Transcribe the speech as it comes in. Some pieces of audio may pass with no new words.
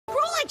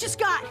just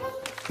got.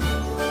 Do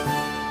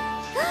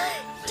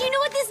you know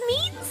what this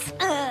means?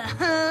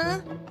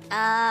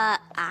 I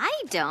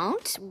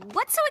don't.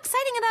 What's so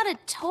exciting about a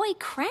toy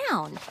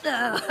crown?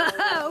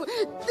 Oh,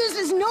 this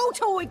is no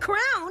toy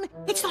crown.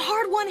 It's the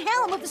hard-won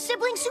helm of the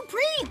Sibling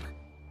Supreme.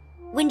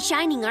 When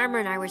Shining Armor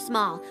and I were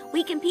small,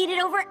 we competed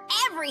over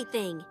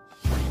everything.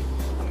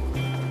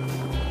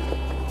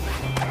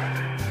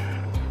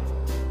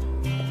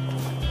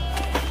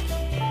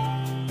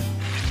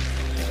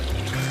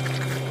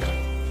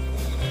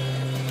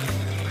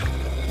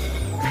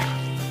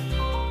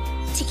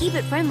 To keep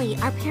it friendly,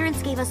 our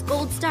parents gave us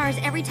gold stars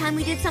every time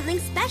we did something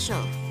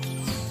special.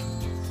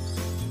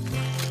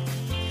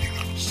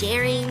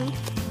 Sharing,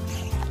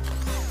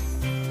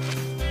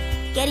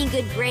 getting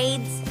good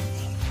grades,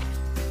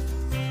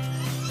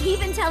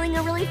 even telling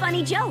a really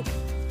funny joke.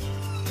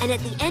 And at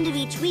the end of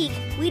each week,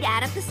 we'd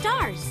add up the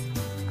stars.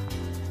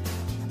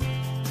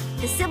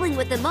 The sibling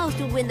with the most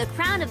would win the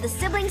crown of the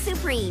Sibling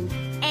Supreme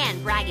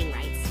and bragging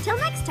rights. Till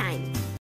next time.